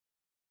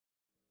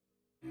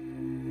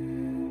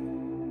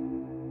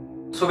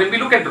So when we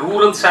look at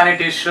rural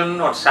sanitation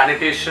or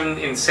sanitation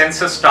in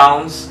census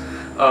towns,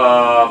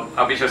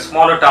 which are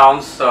smaller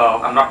towns,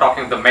 I'm not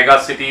talking of the mega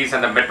cities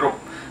and the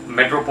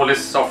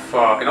metropolis of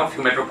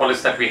few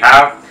metropolis that we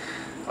have.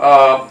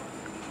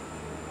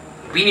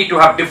 We need to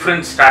have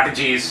different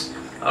strategies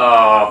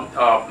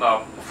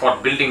for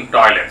building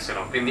toilets.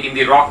 In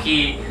the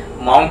rocky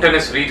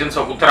mountainous regions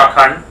of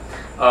Uttarakhand,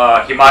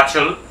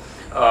 Himachal,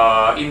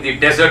 in the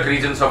desert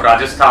regions of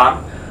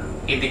Rajasthan,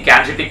 in the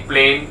Gangetic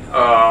plain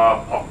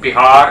of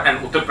Bihar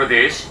and Uttar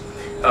Pradesh,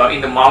 in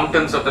the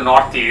mountains of the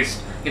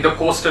northeast, in the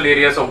coastal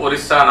areas of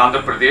Orissa and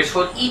Andhra Pradesh.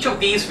 For each of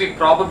these, we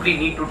probably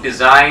need to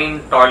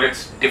design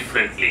toilets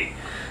differently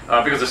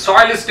because the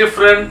soil is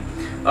different,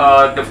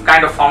 the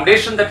kind of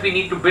foundation that we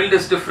need to build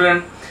is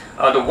different,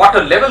 the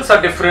water levels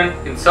are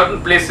different. In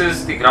certain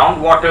places, the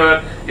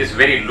groundwater is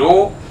very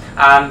low,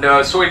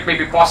 and so it may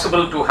be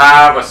possible to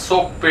have a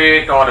soak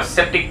pit or a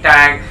septic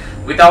tank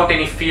without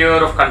any fear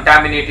of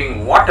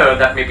contaminating water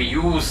that may be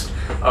used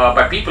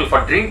by people for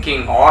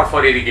drinking or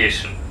for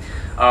irrigation.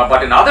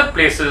 But in other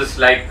places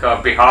like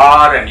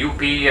Bihar and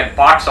UP and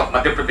parts of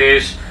Madhya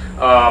Pradesh,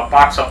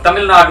 parts of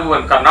Tamil Nadu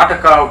and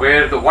Karnataka,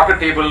 where the water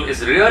table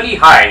is really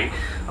high,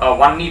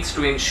 one needs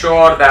to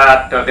ensure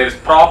that there is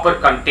proper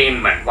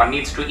containment. One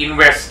needs to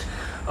invest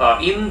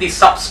in the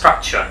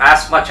substructure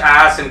as much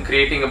as in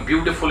creating a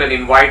beautiful and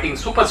inviting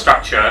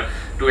superstructure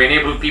to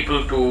enable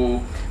people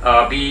to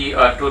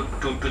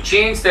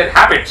change their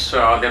habits,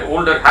 their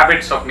older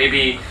habits of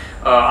maybe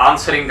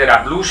answering their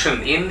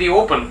ablution in the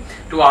open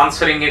to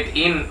answering it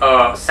in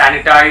a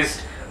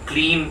sanitized,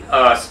 clean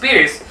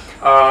space.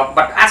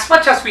 But as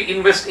much as we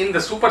invest in the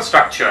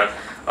superstructure,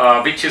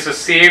 which is a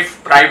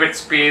safe private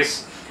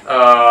space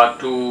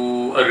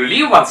to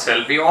relieve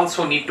oneself, we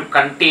also need to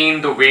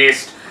contain the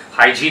waste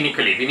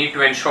hygienically. We need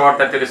to ensure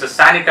that there is a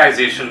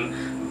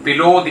sanitization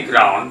below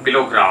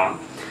ground,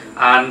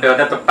 and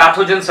that the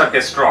pathogens are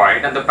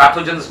destroyed and the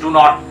pathogens do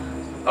not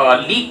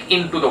leak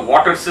into the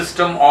water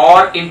system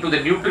or into the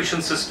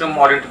nutrition system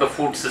or into the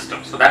food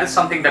system. So that is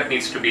something that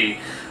needs to be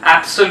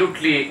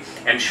absolutely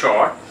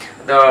ensured.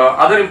 The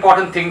other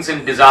important things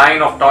in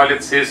design of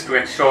toilets is to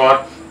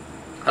ensure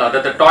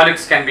that the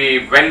toilets can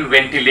be well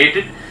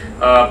ventilated,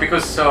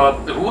 because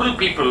the rural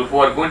people who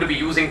are going to be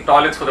using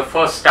toilets for the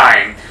first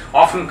time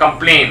often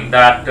complain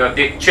that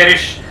they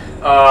cherish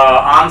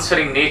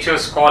answering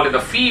nature's call in the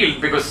field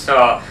because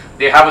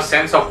they have a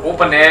sense of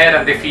open air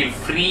and they feel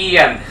free,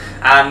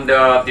 and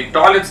the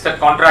toilets that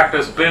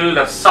contractors build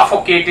are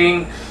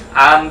suffocating,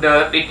 and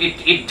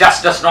it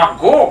just does not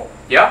go.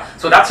 Yeah,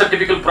 so that's a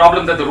typical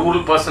problem that the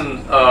rural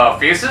person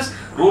faces.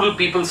 Rural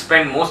people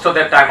spend most of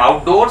their time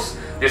outdoors.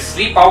 They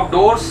sleep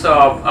outdoors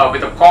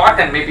with a cot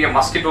and maybe a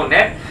mosquito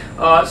net.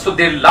 So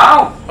they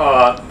love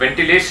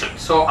ventilation.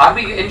 So are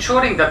we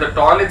ensuring that the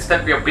toilets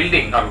that we are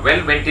building are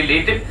well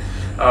ventilated?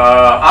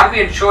 Are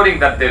we ensuring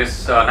that there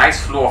is a nice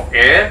flow of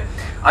air?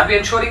 Are we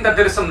ensuring that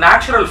there is some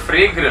natural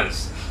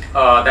fragrance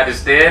that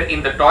is there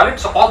in the toilet?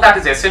 So all that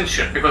is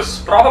essential, because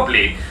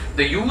probably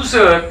the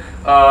user,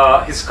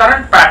 his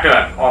current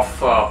pattern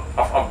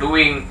of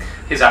doing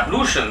his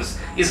ablutions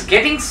is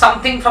getting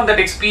something from that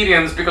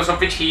experience, because of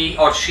which he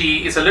or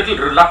she is a little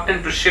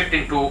reluctant to shift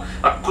into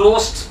a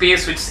closed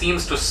space which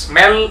seems to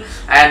smell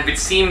and which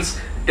seems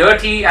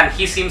dirty, and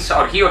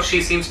he or she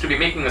seems to be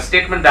making a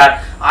statement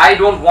that I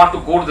don't want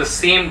to go to the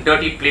same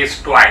dirty place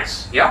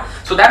twice. Yeah,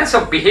 so that is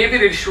a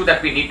behavioral issue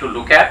that we need to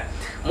look at.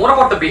 More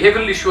about the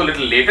behavioral issue a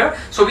little later.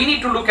 So we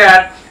need to look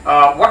at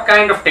what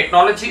kind of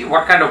technology,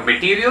 what kind of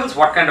materials,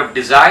 what kind of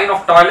design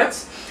of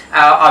toilets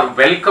are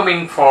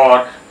welcoming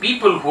for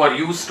people who are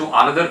used to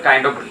another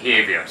kind of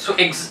behavior. So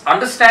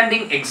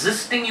understanding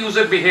existing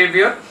user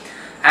behavior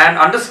and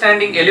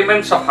understanding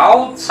elements of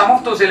how some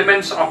of those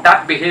elements of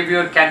that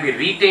behavior can be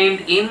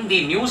retained in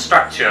the new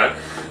structure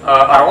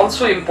are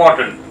also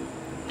important.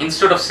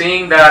 Instead of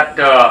saying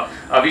that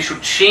we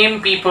should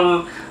shame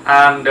people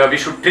and we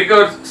should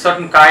trigger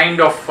certain kind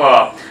of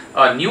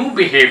new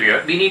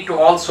behavior, we need to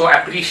also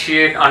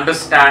appreciate,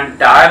 understand,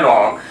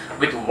 dialogue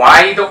with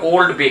why the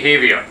old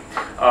behavior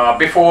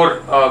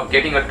before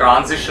getting a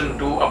transition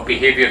to a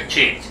behavior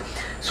change.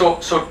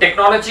 So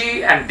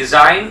technology and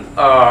design,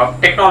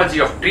 technology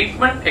of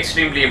treatment,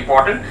 extremely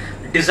important.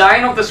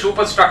 Design of the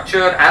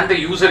superstructure and the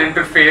user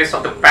interface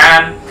of the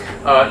pan,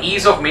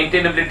 ease of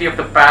maintainability of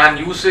the pan,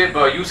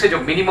 usage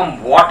of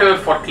minimum water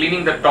for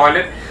cleaning the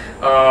toilet,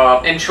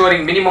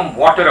 ensuring minimum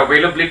water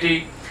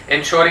availability,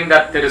 ensuring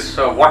that there is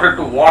water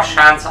to wash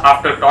hands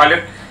after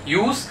toilet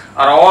use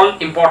are all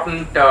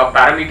important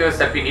parameters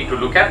that we need to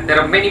look at. There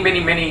are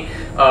many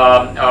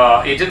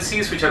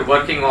agencies which are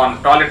working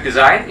on toilet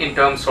design in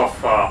terms of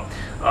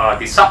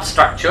the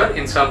substructure,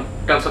 in some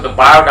terms of the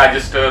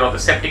biodigester or the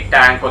septic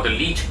tank or the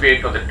leach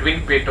pit or the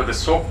twin pit or the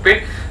soak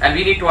pit, and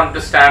we need to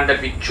understand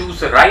that we choose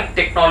the right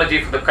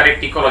technology for the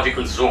correct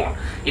ecological zone.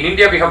 In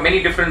India we have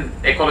many different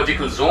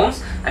ecological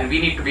zones, and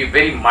we need to be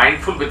very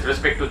mindful with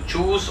respect to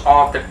choose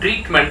of the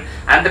treatment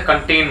and the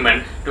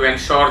containment to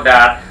ensure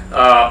that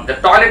the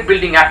toilet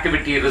building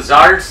activity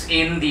results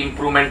in the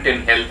improvement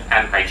in health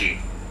and hygiene.